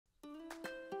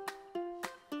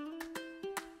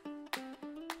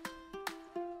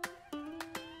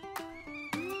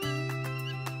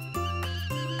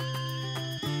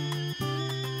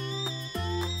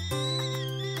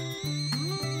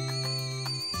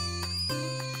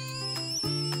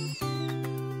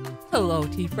Hello,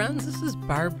 tea friends. This is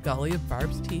Barb Gully of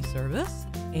Barb's Tea Service,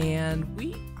 and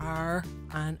we are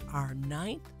on our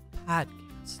 9th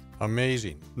podcast.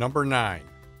 Amazing. Number 9.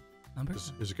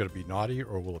 Is it going to be naughty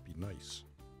or will it be nice?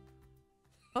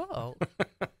 Oh,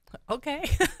 okay.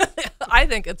 I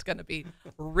think it's going to be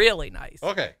really nice.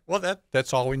 Okay. Well,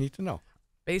 that's all we need to know.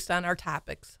 Based on our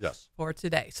topics Yes. for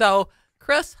today. So,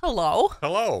 Chris, hello.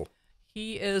 Hello.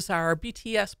 He is our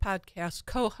BTS podcast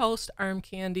co-host, arm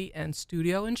candy, and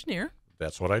studio engineer.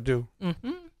 That's what I do.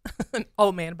 An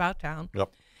old man about town. Yep.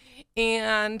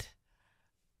 And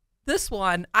this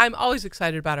one, I'm always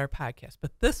excited about our podcast,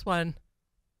 but this one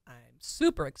I'm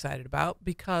super excited about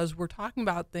because we're talking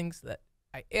about things that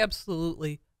I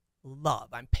absolutely love.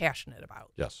 I'm passionate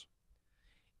about. Yes.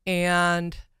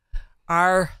 And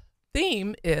our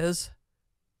theme is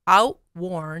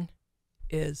outworn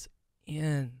is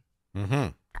in. Mm-hmm.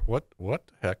 What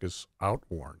the heck is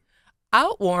outworn?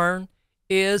 Outworn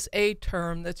is a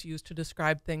term that's used to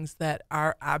describe things that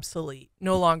are obsolete,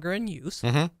 no longer in use.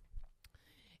 Mm-hmm.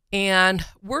 And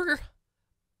we're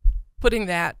putting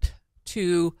that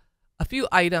to a few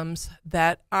items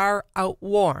that are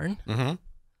outworn, Mm-hmm.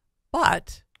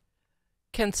 but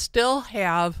can still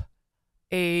have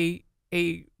a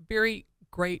very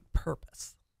great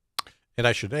purpose. And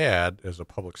I should add, as a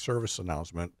public service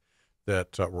announcement,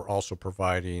 that we're also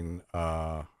providing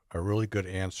a really good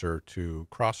answer to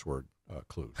crossword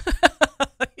clues.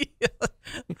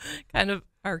 Kind of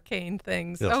arcane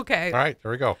things. Yes. Okay. All right,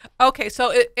 there we go. Okay,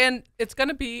 so it's going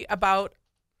to be about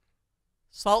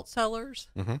salt cellars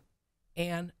Mm-hmm.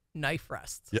 and knife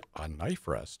rests. Yeah, a knife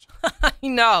rest. I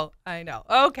know.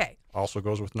 Okay. Also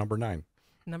goes with number 9.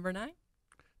 Number 9?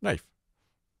 Knife.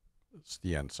 It's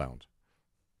the end sound.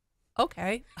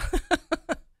 Okay.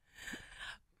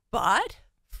 But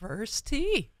first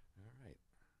tea. All right.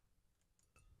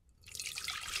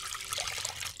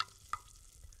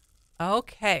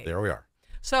 Okay. There we are.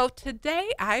 So today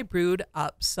I brewed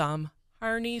up some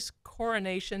Harney's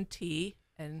Coronation tea.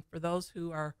 And for those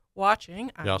who are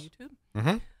watching on Yes. YouTube,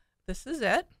 Mm-hmm. this is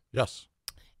it. Yes.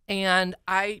 And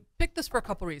I picked this for a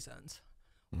couple reasons.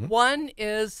 Mhm. One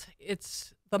is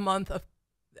it's the month of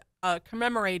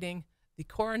commemorating the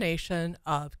coronation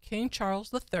of King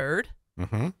Charles III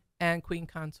Mm-hmm. and Queen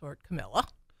Consort Camilla.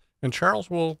 And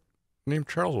name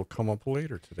Charles will come up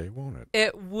later today, won't it?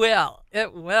 It will.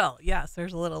 Yes,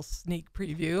 there's a little sneak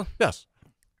preview. Yes.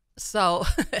 So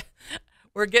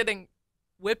we're getting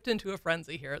whipped into a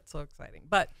frenzy here. It's so exciting.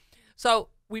 But so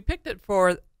we picked it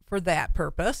for that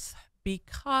purpose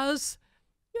because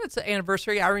it's an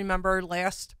anniversary. I remember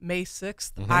last May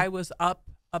 6th, Mhm. I was up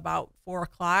about 4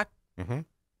 o'clock Mm-hmm.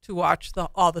 to watch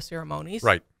all the ceremonies.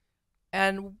 Right.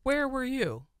 And where were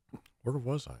you? Where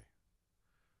was I?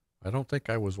 I don't think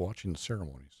I was watching the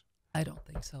ceremonies. I don't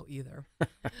think so either.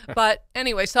 But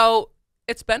anyway, so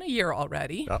it's been a year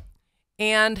already. Yep.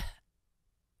 And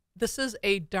this is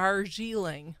a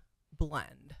Darjeeling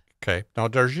blend. Okay. Now,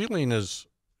 Darjeeling is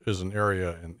an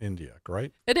area in India,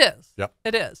 right? It is. Yep.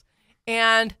 It is.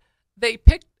 And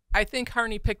I think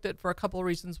Harney picked it for a couple of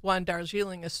reasons. One,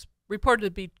 Darjeeling is reported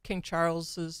to be King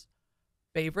Charles's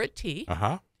favorite tea.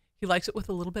 Uh-huh. He likes it with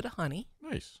a little bit of honey.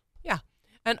 Nice. Yeah.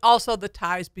 And also the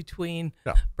ties between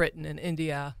Yeah. Britain and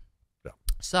India. Yeah.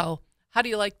 So how do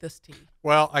you like this tea?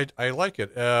 Well, I like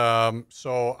it.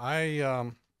 So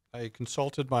I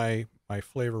consulted my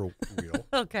flavor wheel.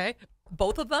 Okay.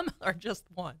 Both of them or just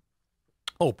one?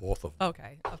 Oh, both of them.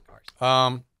 Okay, of course.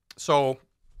 So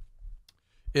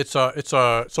it's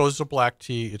a black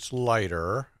tea. It's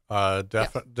lighter.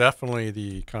 Definitely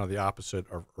the kind of the opposite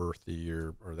of earthy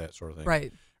or that sort of thing.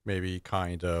 Right. Maybe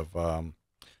kind of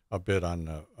a bit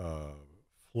on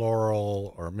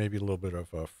floral, or maybe a little bit of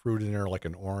fruit in there, like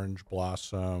an orange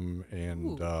blossom,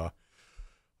 and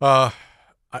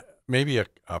maybe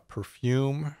a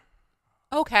perfume.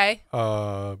 Okay.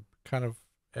 Kind of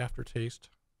aftertaste.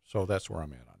 So that's where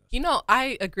I'm at on this. You know,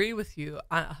 I agree with you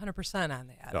 100% on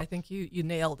that. Yeah. I think you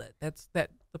nailed it. That's the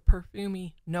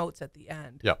perfumey notes at the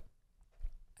end. Yep.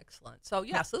 Excellent. So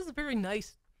yes, this is a very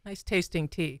nice tasting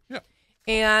tea. Yeah.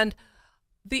 And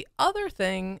the other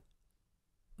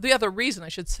reason I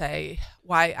should say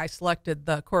why I selected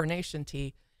the Coronation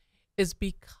tea is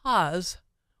because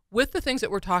with the things that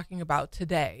we're talking about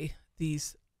today,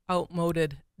 these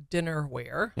outmoded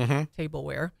dinnerware, Mm-hmm.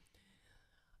 tableware,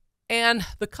 and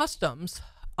the customs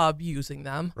of using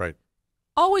them, Right.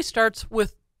 always starts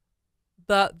with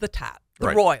the top, the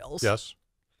Right. royals. Yes.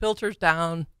 Filters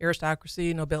down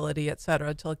aristocracy, nobility, etc.,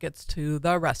 until it gets to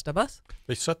the rest of us.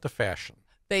 They set the fashion.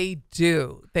 They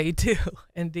do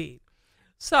indeed.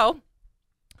 So,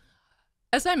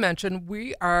 as I mentioned,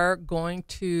 we are going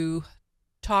to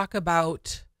talk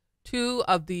about two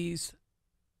of these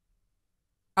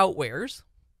outwears.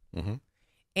 Mm-hmm.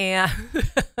 And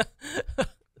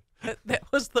that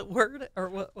was the word, or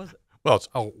what was it? Well, it's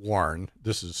outworn.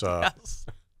 This is Yes.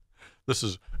 this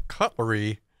is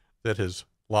cutlery that has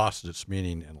lost its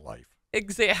meaning in life.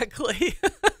 Exactly.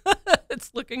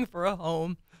 It's looking for a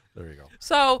home. There you go.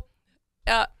 So,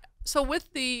 so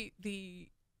with the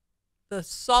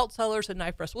salt cellars and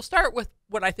knife rests, we'll start with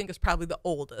what I think is probably the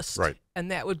oldest, Right. And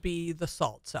that would be the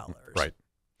salt cellars, Right.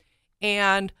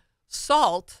 And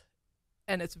salt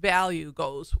and its value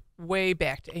goes way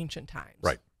back to ancient times,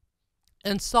 Right.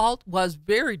 And salt was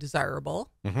very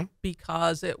desirable Mm-hmm.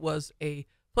 because it was a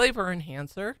flavor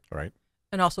enhancer, Right.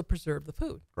 and also preserved the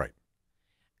food, Right.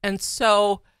 And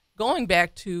so, going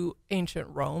back to ancient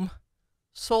Rome,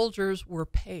 soldiers were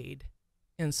paid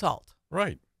in salt.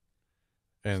 Right.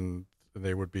 And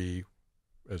they would be,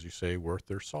 as you say, worth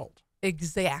their salt.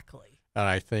 Exactly. And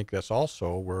I think that's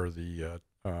also where the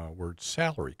word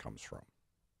salary comes from.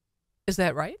 Is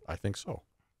that right? I think so.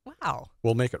 Wow.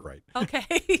 We'll make it right.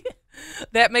 Okay.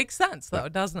 That makes sense, though,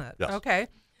 doesn't it? Yes. Okay.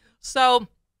 So,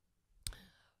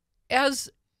 as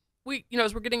we're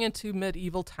getting into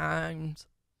medieval times,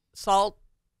 salt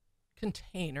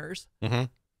containers Mm-hmm.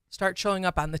 start showing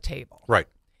up on the table. Right.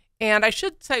 And I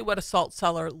should say what a salt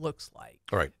cellar looks like.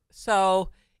 Right. So,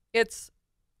 it's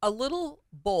a little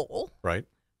bowl. Right.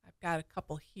 I've got a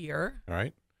couple here. All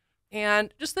right.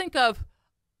 And just think of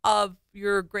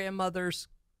your grandmother's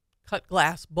cut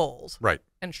glass bowls. Right.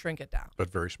 And shrink it down. But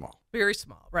very small. Very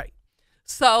small, right.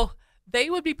 So they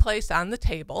would be placed on the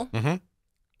table, Mm-hmm.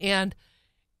 and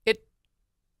it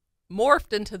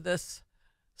morphed into this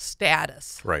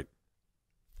status Right.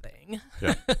 thing,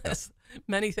 Yeah. as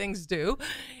many things do.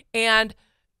 And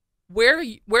where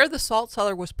the salt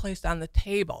cellar was placed on the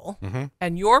table, Mm-hmm.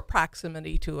 and your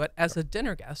proximity to it as a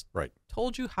dinner guest Right.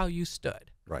 told you how you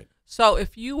stood. Right. So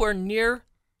if you were near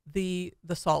the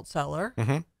salt cellar,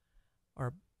 Mm-hmm.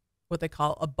 or what they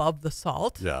call above the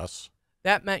salt, Yes.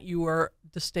 that meant you were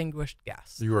distinguished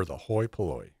guests. You are the hoi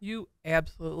polloi. You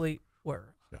absolutely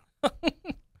were. Yeah.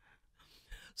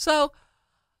 So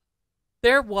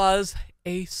there was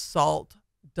a salt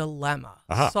dilemma,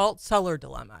 Uh-huh. salt cellar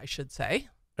dilemma, I should say.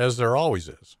 As there always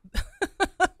is.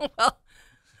 Well,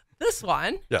 this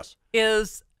one Yes.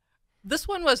 was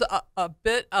a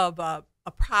bit of a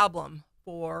problem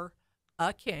for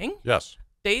a king. Yes.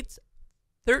 Dates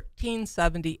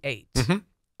 1378. Mm-hmm.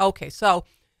 Okay, so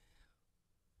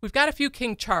we've got a few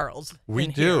King Charles. We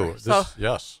in do. here.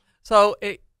 Yes. So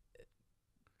it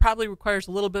probably requires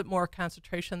a little bit more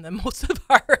concentration than most of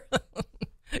our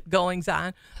goings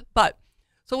on. But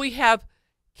so we have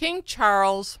King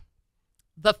Charles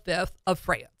V of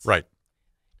France. Right.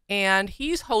 And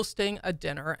he's hosting a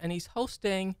dinner, and he's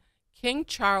hosting King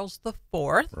Charles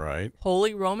IV, Right.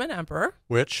 Holy Roman Emperor.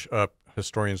 Which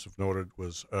historians have noted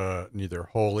was neither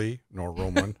holy nor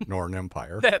Roman nor an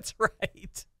empire. That's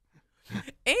right.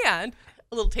 And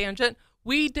a little tangent,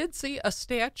 we did see a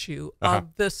statue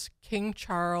of this King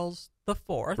Charles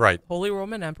IV, Right. Holy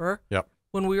Roman Emperor, Yep.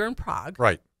 when we were in Prague.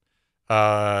 Right.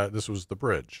 This was the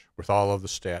bridge with all of the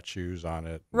statues on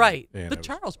it. Right. And The it was-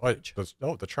 Charles oh, Bridge.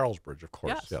 the Charles Bridge, of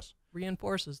course. Yes.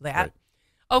 Reinforces that. Right.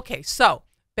 Okay, so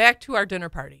back to our dinner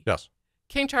party. Yes.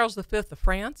 King Charles V of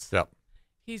France. Yep.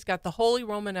 He's got the Holy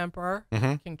Roman Emperor,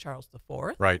 Mm-hmm. King Charles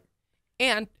IV, Right.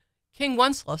 and King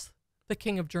Wenceslas, the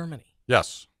King of Germany.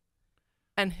 Yes.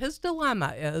 And his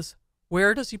dilemma is,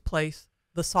 where does he place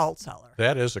the salt cellar?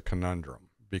 That is a conundrum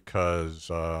because,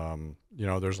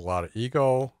 there's a lot of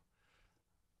ego.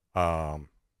 There's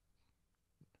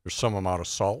some amount of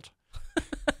salt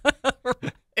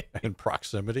and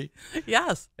proximity.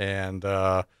 Yes. And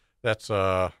that's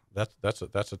a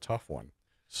tough one.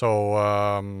 So,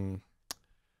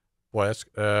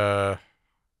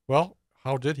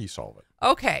 how did he solve it?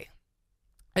 Okay.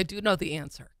 I do know the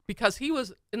answer because he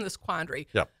was in this quandary.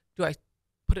 Yep. Do I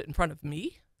put it in front of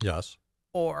me, Yes.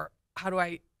 or how do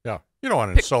I Yeah. You don't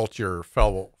want to insult your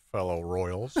fellow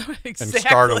royals exactly and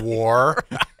start a war.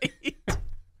 Right.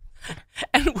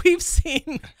 And we've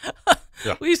seen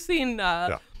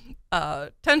Yeah.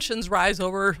 tensions rise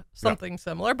over something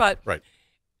similar, but Right.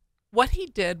 what he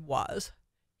did was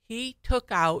he took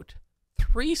out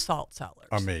 3 salt cellars.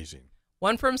 Amazing.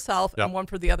 One for himself Yep. and one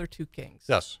for the other 2 kings.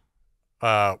 Yes.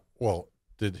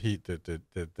 Did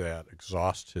that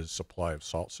exhaust his supply of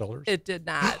salt cellars? It did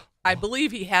not. I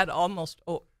believe he had almost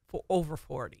over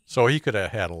 40. So he could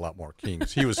have had a lot more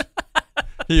kings. He was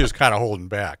kind of holding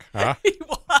back, huh? He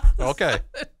was. Okay.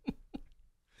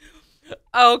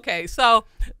 Okay, so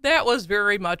that was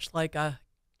very much like a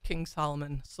King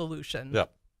Solomon solution.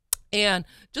 Yep. And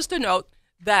just a note,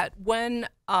 that when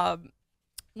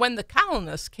the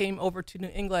colonists came over to New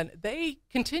England, they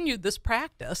continued this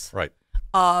practice Right.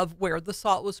 of where the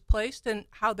salt was placed and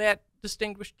how that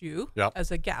distinguished you Yep.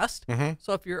 as a guest. Mm-hmm.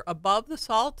 So if you're above the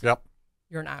salt, Yep.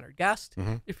 you're an honored guest.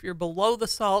 Mm-hmm. If you're below the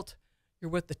salt, you're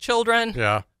with the children,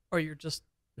 Yeah. or you're just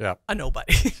Yeah. a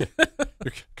nobody.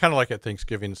 You're kind of like at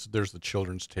Thanksgiving. There's the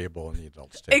children's table and the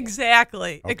adults table.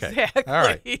 Exactly. Okay. Exactly. All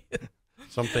right.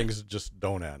 Some things just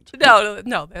don't end.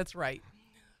 No, that's right.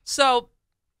 So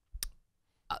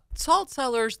salt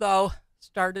cellars, though,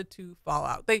 started to fall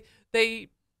out. They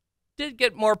did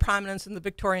get more prominence in the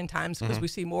Victorian times because we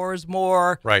see more is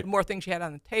more. Right. The more things you had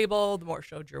on the table, the more it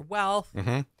showed your wealth.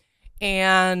 Mm-hmm.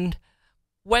 And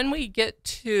when we get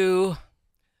to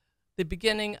the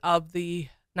beginning of the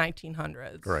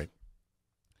 1900s, Right.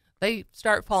 they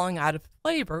start falling out of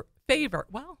favor.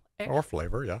 Well, Or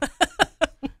flavor, yeah.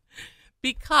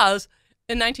 because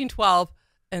in 1912,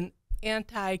 an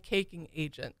anti-caking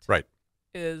agent Right.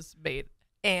 is made,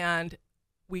 and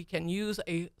we can use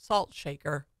a salt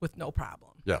shaker with no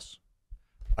problem. Yes.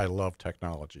 I love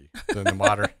technology in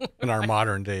our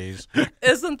modern days.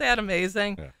 Isn't that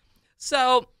amazing? Yeah.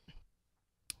 So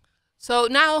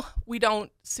now we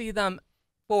don't see them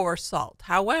for salt.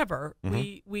 However,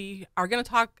 we are going to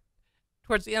talk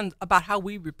towards the end about how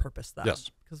we repurpose them.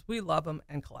 Yes. Because we love them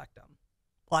and collect them.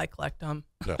 Well, I collect them.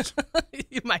 Yes.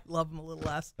 You might love them a little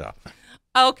less. Yeah.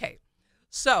 Okay.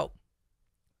 So,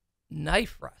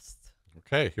 knife rests.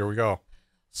 Okay, here we go.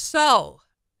 So,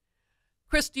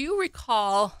 Chris, do you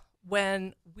recall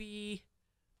when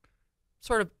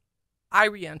I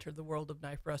re-entered the world of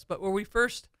knife rest, but where we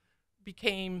first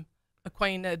became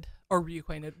acquainted or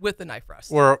reacquainted with the knife rest?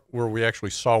 Where we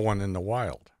actually saw one in the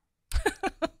wild.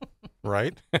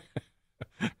 Right?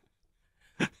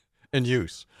 In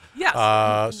use. Yes.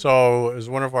 So it was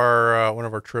one of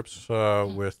our trips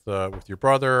with your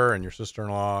brother and your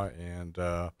sister-in-law, and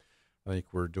I think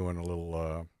we're doing a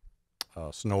little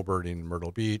snowbirding in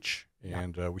Myrtle Beach,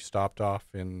 and we stopped off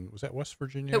was that West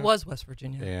Virginia? It was West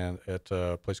Virginia. And at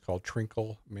a place called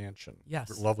Trinkle Mansion.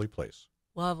 Yes. Lovely place.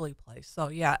 Lovely place. So,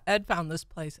 yeah, Ed found this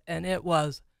place, and it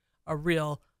was a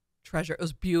real treasure. It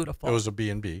was beautiful. It was a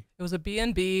B&B. It was a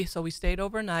B&B, so we stayed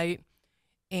overnight.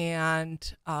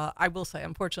 And I will say,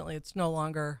 unfortunately, it's no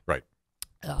longer Right.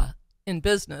 In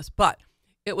business, but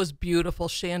it was beautiful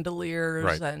chandeliers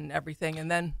Right. and everything.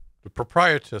 And then The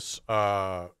proprietress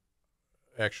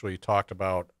actually talked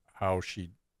about how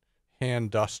she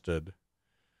hand dusted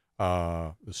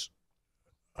this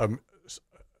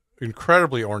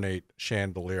incredibly ornate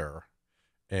chandelier,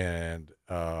 and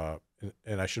I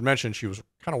should mention she was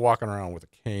kind of walking around with a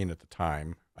cane at the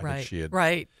time. I think she had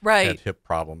had hip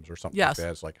problems or something like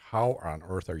that. It's like, how on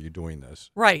earth are you doing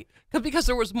this? Right, because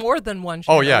there was more than one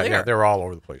Oh chandelier. yeah, they were all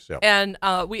over the place. Yeah, and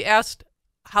we asked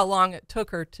how long it took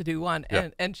her to do one,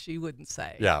 and she wouldn't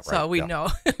say. Yeah, so right, we know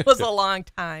it was a long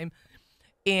time,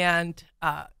 and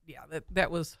that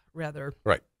was rather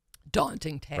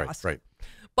daunting task. Right.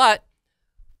 But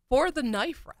for the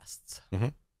knife rests, Mm-hmm.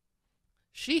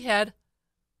 she had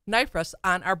knife rests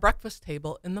on our breakfast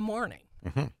table in the morning.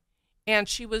 Mm-hmm. And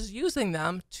she was using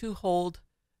them to hold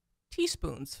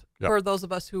teaspoons for those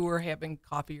of us who were having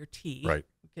coffee or tea. Right.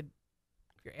 If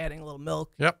you're adding a little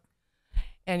milk. Yep.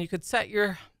 And you could set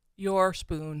your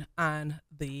spoon on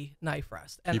the knife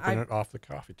rest. And Keeping it off the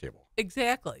coffee table.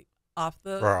 Exactly. Off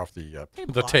the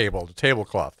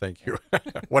tablecloth. Thank you.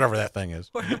 Whatever that thing is.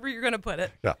 Wherever you're going to put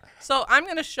it. Yeah. So I'm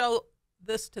going to show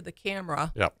this to the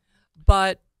camera. Yep.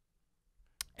 But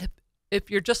if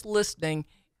you're just listening,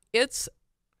 it's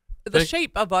the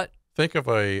shape of a. Think of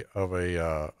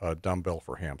a dumbbell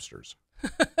for hamsters.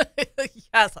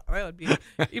 Yes, that would be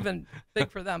even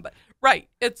big for them. But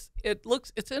it's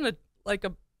in a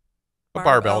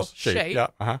barbell shape. Yeah.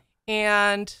 Uh-huh.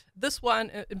 And this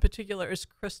one in particular is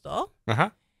crystal. Uh-huh.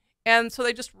 And so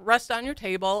they just rest on your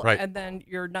table, Right. and then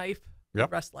your knife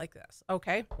rests like this.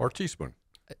 Okay. Or teaspoon.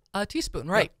 A teaspoon,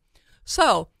 right? Yeah.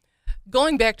 So,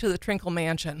 going back to the Trinkle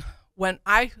Mansion, when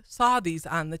I saw these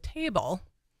on the table,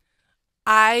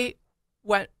 I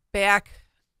went back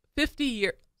 50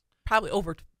 years, probably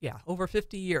over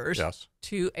 50 years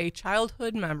to a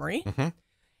childhood memory. Mm-hmm.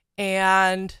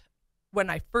 And when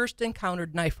I first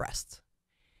encountered knife rests.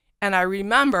 And I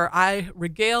remember I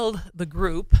regaled the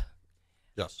group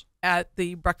at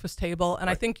the breakfast table, and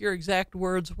I think your exact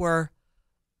words were,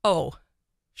 "Oh,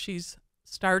 she's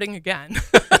starting again."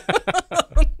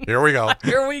 Here we go.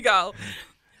 Here we go.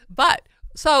 But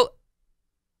so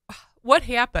what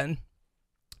happened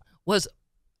was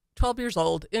 12 years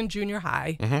old in junior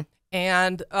high,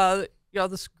 and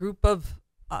this group of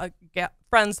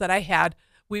friends that I had,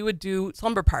 we would do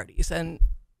slumber parties, and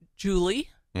Julie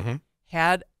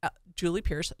had Julie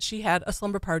Pierce. She had a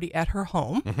slumber party at her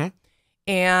home,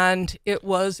 and it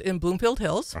was in Bloomfield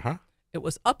Hills. It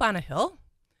was up on a hill,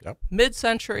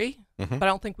 mid-century, but I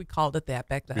don't think we called it that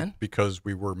back then. Because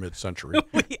we were mid-century.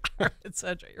 We are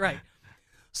mid-century, right.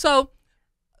 So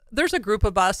there's a group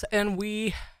of us, and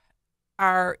we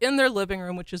are in their living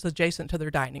room, which is adjacent to their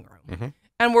dining room.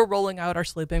 And we're rolling out our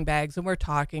sleeping bags, and we're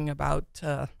talking about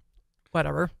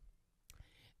whatever.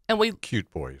 And we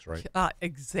Cute boys, right?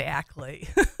 Exactly.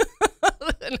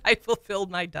 And I fulfilled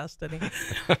my destiny.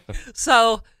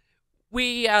 So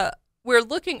we're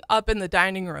looking up in the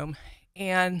dining room,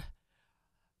 and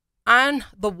on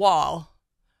the wall,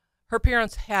 her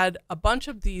parents had a bunch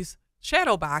of these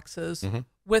shadow boxes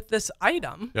with this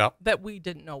item that we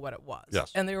didn't know what it was.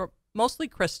 Yes. And they were mostly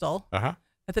crystal. At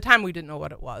the time, we didn't know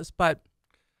what it was, but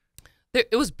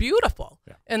it was beautiful.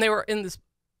 And they were in this,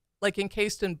 like,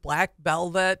 encased in black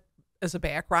velvet as a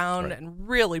background and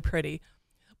really pretty.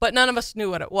 But none of us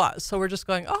knew what it was. So we're just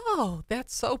going, oh,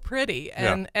 that's so pretty.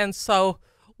 And so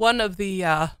one of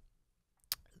the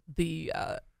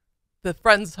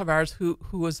friends of ours who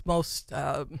was most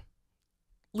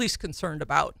least concerned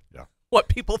about what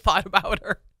people thought about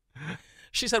her,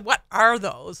 she said, "What are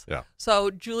those?" So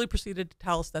Julie proceeded to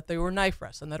tell us that they were knife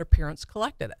rests and that her parents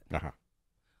collected it.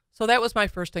 So that was my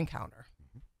first encounter.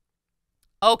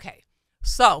 Okay,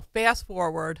 so fast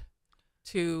forward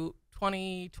to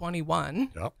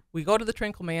 2021. We go to the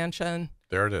Trinkle Mansion.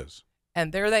 There it is.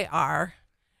 And there they are.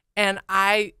 And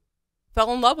I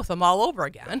fell in love with them all over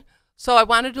again. So I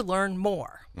wanted to learn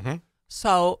more.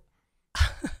 So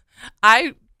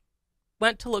I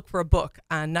went to look for a book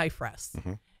on knife rests.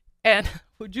 And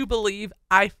would you believe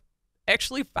I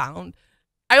actually found,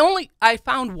 I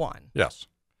found one. Yes.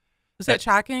 Is that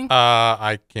shocking?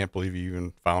 I can't believe you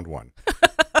even found one.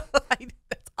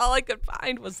 That's all I could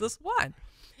find was this one.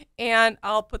 And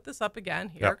I'll put this up again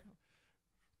here.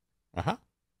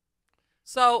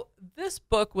 So this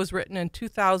book was written in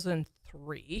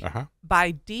 2003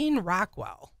 by Dean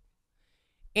Rockwell.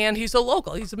 And he's a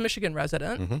local. He's a Michigan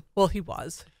resident. Well, he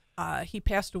was. He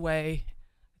passed away,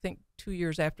 I think, 2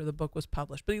 years after the book was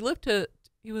published. But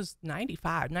he was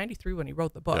 93 when he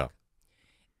wrote the book.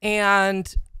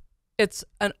 And it's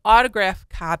an autographed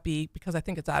copy because I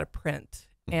think it's out of print.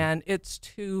 And it's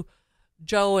to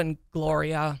Joe and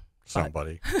Gloria.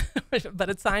 Somebody. But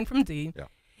it's signed from Dean.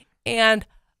 And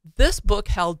this book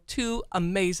held two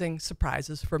amazing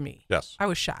surprises for me. I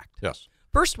was shocked.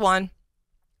 First one,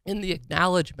 in the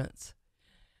acknowledgments.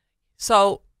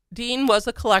 So Dean was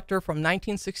a collector from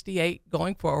 1968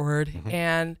 going forward,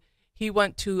 and he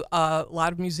went to a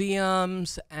lot of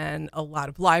museums and a lot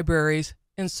of libraries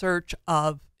in search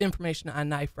of information on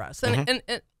knife rests. And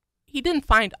he didn't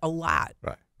find a lot,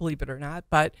 believe it or not.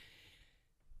 But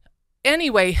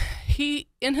anyway, he,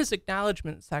 in his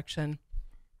acknowledgement section,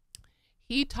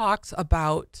 he talks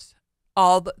about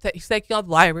that he's thanking all the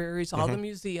libraries, all the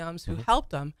museums who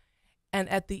helped him. And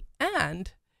at the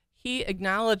end, he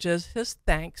acknowledges his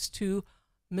thanks to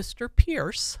Mr.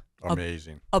 Pierce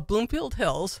of Bloomfield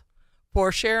Hills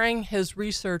for sharing his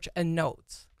research and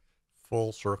notes.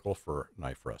 Full circle for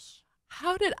knife rests.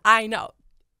 How did I know?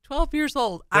 12 years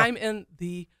old, I'm in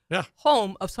the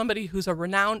home of somebody who's a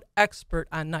renowned expert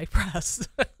on knife rests.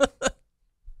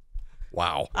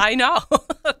 Wow. I know.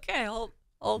 Okay, hold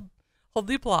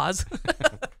the applause.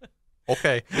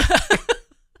 Okay.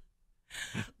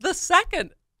 The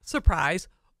second surprise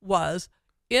was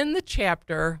in the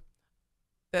chapter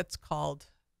that's called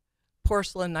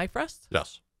Porcelain Knife Rests.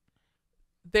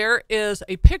 There is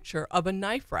a picture of a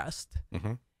knife rest,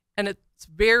 and it's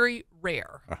very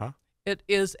rare. It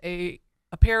is a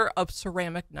pair of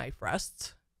ceramic knife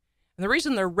rests. And the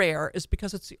reason they're rare is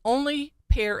because it's the only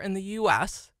pair in the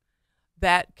U.S.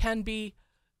 that can be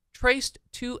traced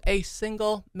to a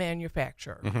single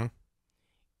manufacturer.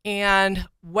 And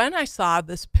when I saw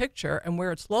this picture and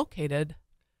where it's located,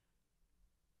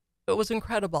 it was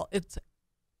incredible. It's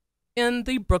in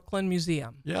the Brooklyn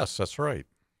Museum. Yes, that's right.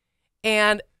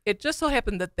 And it just so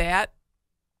happened that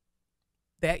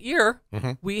year,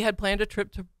 we had planned a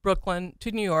trip to Brooklyn,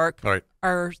 to New York.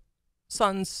 Our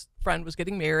son's friend was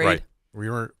getting married. We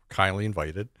were kindly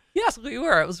invited. Yes, we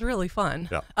were. It was really fun.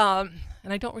 And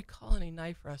I don't recall any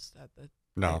knife rests at the...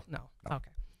 No. Okay.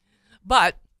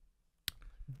 But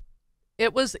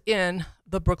it was in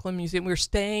the Brooklyn Museum. We were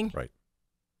staying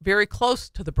very close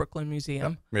to the Brooklyn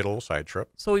Museum. Made a little side trip.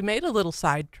 So we made a little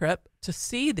side trip to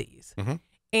see these.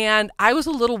 And I was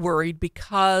a little worried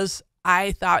because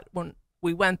I thought when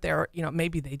we went there,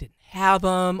 maybe they didn't have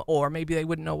them, or maybe they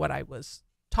wouldn't know what I was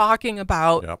talking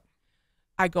about.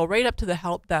 I go right up to the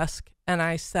help desk and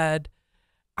I said,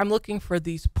 I'm looking for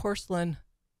these porcelain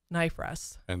knife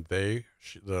rests. And the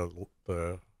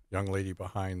young lady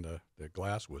behind the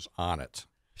glass was on it.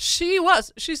 She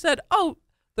was. She said, "Oh,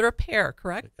 they're a pair,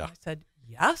 correct?" Yeah. I said,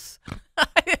 "Yes."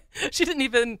 She didn't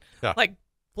even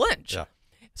flinch. Yeah.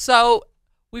 So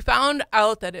we found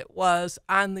out that it was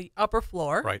on the upper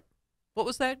floor. Right. What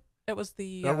was that? It was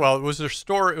the well, it was their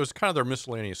store. It was kind of their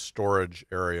miscellaneous storage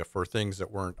area for things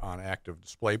that weren't on active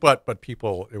display. But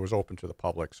people, it was open to the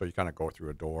public, so you kind of go through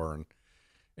a door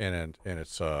and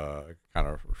it's kind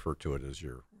of referred to it as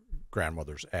your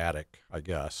grandmother's attic, I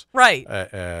guess. right.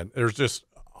 And there's just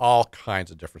all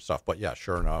kinds of different stuff. But yeah,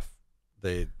 sure enough,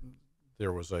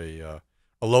 there was a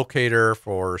locator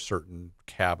for a certain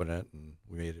cabinet, and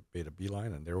we made a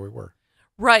beeline, and there we were.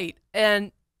 Right.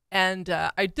 And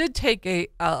I did take a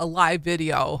live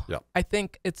video. Yeah. I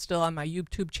think it's still on my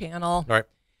YouTube channel. All right.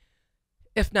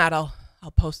 If not, I'll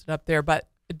post it up there. But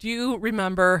do you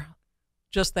remember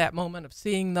just that moment of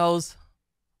seeing those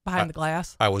behind the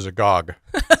glass? I was agog.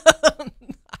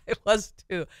 I was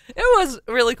too. It was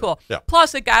really cool. Yeah.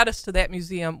 Plus, it got us to that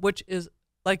museum, which is,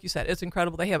 like you said, it's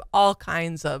incredible. They have all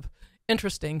kinds of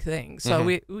interesting things. So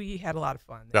we had a lot of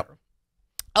fun there. Yep.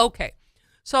 Okay.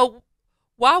 So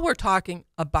while we're talking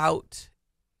about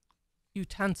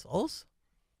utensils,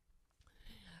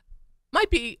 might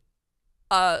be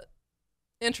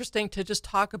interesting to just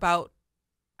talk about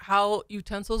how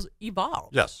utensils evolve.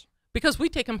 Yes. Because we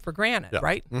take them for granted, Yeah.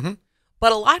 right? Mm-hmm.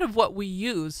 But a lot of what we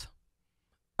use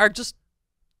are just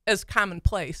as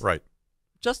commonplace. Right.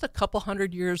 Just a couple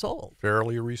hundred years old.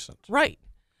 Fairly recent. Right.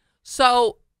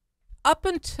 So up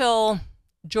until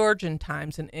Georgian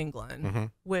times in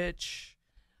England, which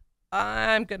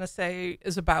I'm going to say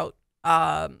is about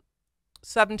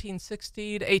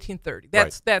 1760 to 1830. That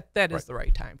is the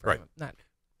right time frame, not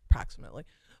approximately.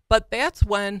 But that's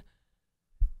when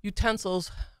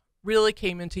utensils really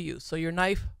came into use. So your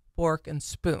knife, fork, and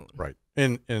spoon. Right.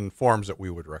 In forms that we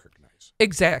would recognize.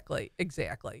 Exactly.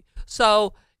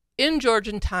 So in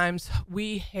Georgian times,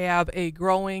 we have a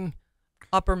growing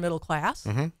upper middle class,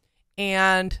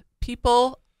 and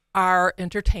people are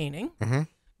entertaining.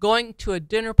 Going to a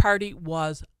dinner party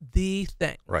was the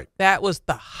thing. Right. That was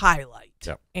the highlight.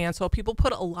 Yep. And so people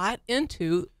put a lot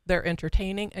into their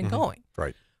entertaining and going.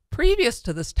 Right. Previous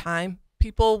to this time,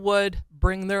 people would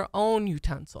bring their own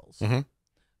utensils.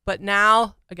 But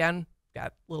now, again,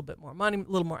 got a little bit more money,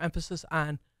 a little more emphasis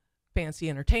on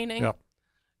fancy entertaining. Yep.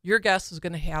 Your guest is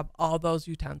going to have all those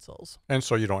utensils. And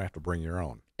so you don't have to bring your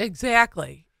own.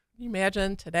 Exactly. Can you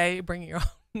imagine today bringing your own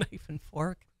knife and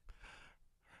fork?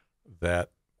 That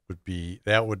would be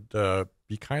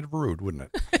kind of rude,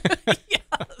 wouldn't it?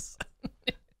 Yes.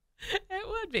 It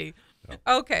would be. Yep.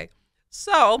 Okay.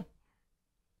 So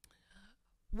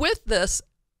with this,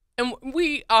 and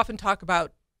we often talk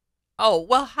about,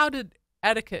 how did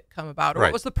etiquette come about? Or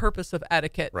what was the purpose of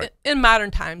etiquette? Right. In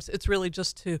modern times, it's really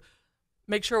just to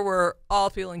make sure we're all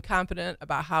feeling confident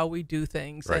about how we do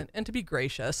things and to be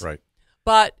gracious. Right.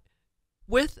 But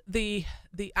with the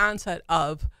onset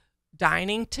of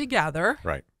dining together,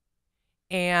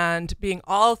 and being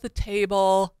all at the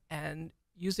table and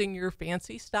using your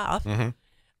fancy stuff,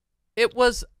 it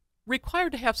was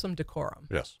required to have some decorum.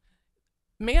 Yes.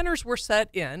 Manners were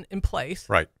set in place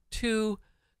to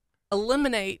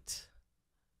eliminate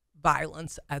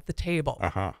violence at the table.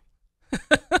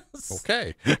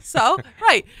 Okay. So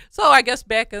I guess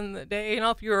back in the day,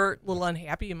 if you were a little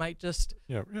unhappy, you might just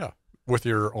with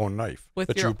your own knife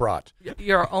you brought.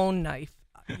 Your own knife.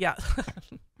 Yeah.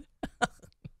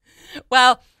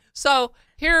 Well, so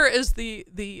here is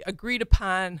the agreed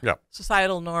upon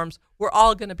societal norms. We're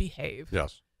all going to behave.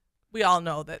 Yes. We all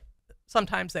know that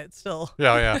sometimes that's still.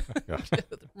 Yeah.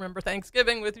 Remember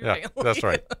Thanksgiving with your family. That's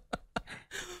right.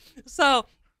 So.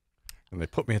 And they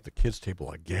put me at the kids'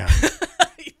 table again.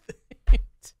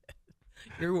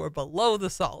 You were below the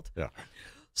salt. Yeah.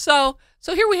 So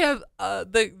here we have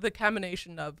the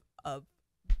combination of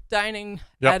dining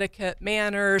etiquette,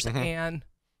 manners, and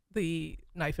the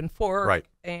knife and fork. Right.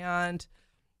 And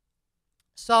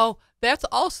so that's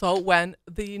also when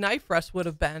the knife rest would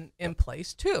have been in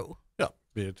place too.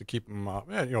 Yeah, to keep them.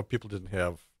 People didn't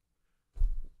have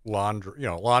laundry.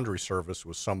 Laundry service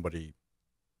was some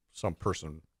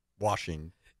person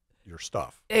washing your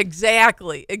stuff.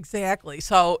 Exactly.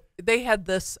 So they had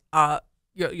this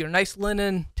your nice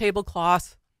linen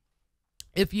tablecloth.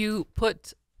 If you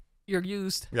put your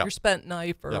spent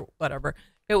knife or whatever,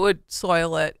 it would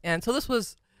soil it. And so this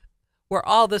was where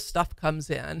all this stuff comes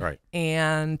in. Right.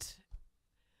 And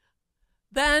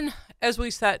then, as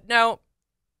we said, now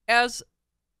as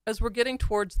we're getting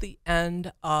towards the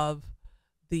end of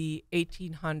the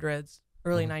 1800s,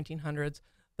 early 1900s,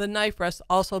 the knife rest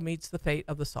also meets the fate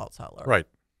of the salt cellar. Right.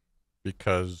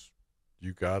 Because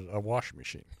you got a washing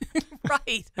machine.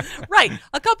 Right.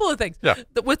 A couple of things. Yeah.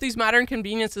 With these modern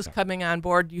conveniences coming on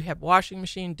board, you have washing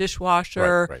machine,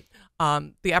 dishwasher, Right.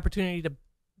 The opportunity to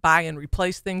buy and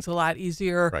replace things a lot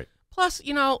easier. Right. Plus,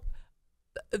 in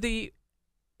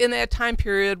that time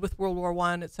period with World War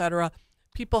I, et cetera,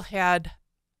 people had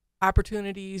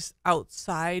opportunities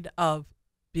outside of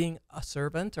being a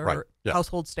servant or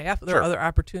household staff. There were other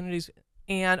opportunities.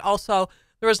 And also,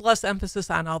 there was less emphasis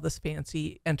on all this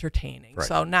fancy entertaining. Right.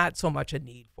 So not so much a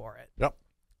need for it. Yep.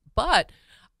 But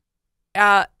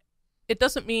it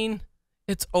doesn't mean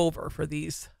it's over for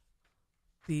these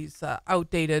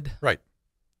outdated. Right.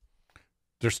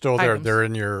 They're still there.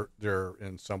 items. They're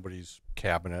in somebody's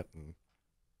cabinet, and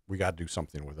we got to do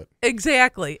something with it.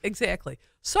 Exactly.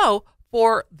 So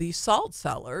for the salt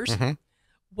cellars, Mm-hmm.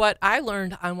 what I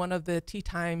learned on one of the Tea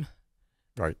Time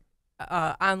Right.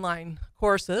 Online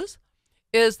courses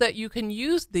is that you can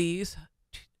use these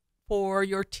for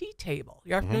your tea table,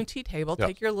 your afternoon tea table. Yep.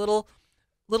 Take your little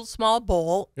small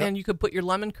bowl, Yep. and you could put your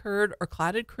lemon curd or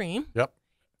clotted cream. Yep.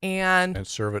 And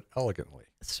serve it elegantly.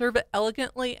 serve it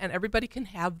elegantly, and everybody can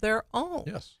have their own.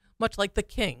 Yes. Much like the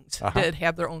Kings did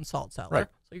have their own salt cellar. Right.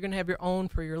 So you're going to have your own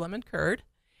for your lemon curd.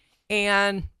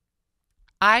 And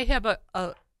I have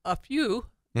a few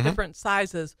different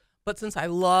sizes, but since I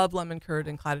love lemon curd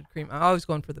and clotted cream, I'm always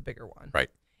going for the bigger one. Right.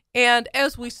 And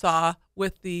as we saw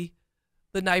with the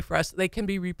knife rest, they can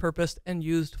be repurposed and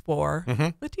used for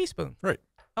the teaspoon. Right.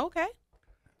 Okay.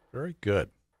 Very good.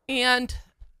 And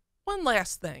one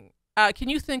last thing. Can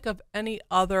you think of any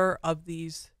other of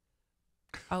these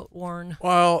outworn?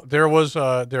 Well, there was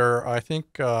I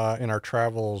think in our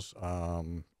travels,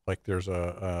 like there's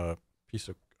a piece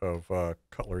of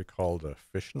cutlery called a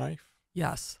fish knife,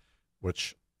 Yes.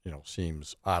 which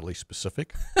seems oddly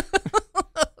specific.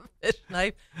 Fish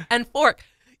knife and fork.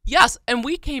 Yes, and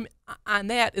we came on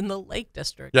that in the Lake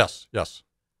District. Yes.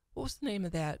 What was the name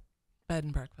of that bed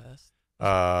and breakfast?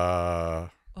 Oh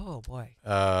boy.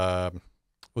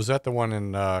 Was that the one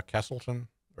in Castleton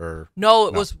or? No,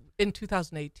 it was in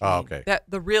 2018. Oh, okay. That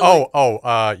the real.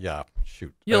 Yeah.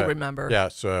 Shoot. You'll remember. Yeah.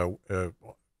 So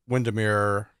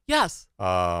Windermere. Yes.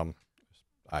 I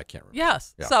can't remember.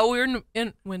 Yes. Yeah. So we were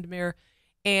in Windermere,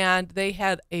 and they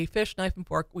had a fish knife and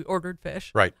fork. We ordered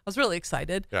fish. Right. I was really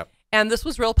excited. Yeah. And this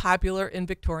was real popular in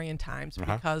Victorian times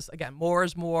because, again, more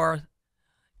is more.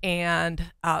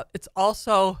 And it's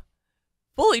also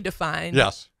fully defined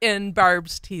in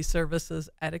Barb's tea services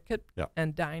etiquette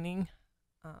and dining,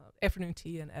 afternoon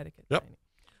tea and etiquette dining.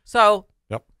 So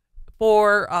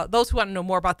for those who want to know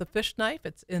more about the fish knife,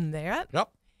 it's in that. Yep.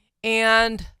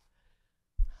 And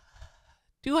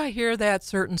do I hear that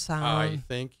certain sound? I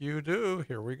think you do.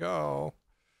 Here we go.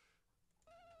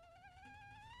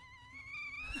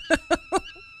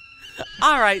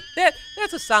 All right.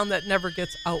 That's a sound that never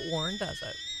gets outworn, does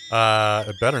it?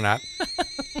 It better not.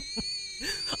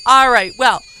 All right.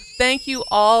 Well, thank you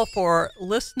all for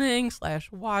listening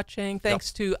 / watching.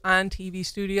 Thanks to On TV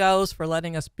Studios for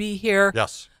letting us be here.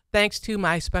 Yes. Thanks to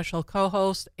my special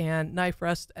co-host and knife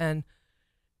rest and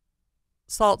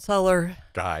salt cellar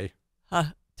guy.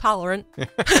 Tolerant.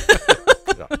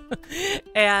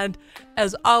 And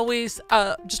as always,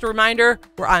 just a reminder,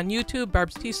 we're on YouTube,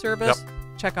 Barb's Tea Service.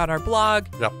 Check out our blog.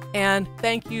 And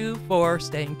thank you for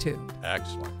staying tuned.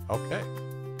 Excellent. Okay.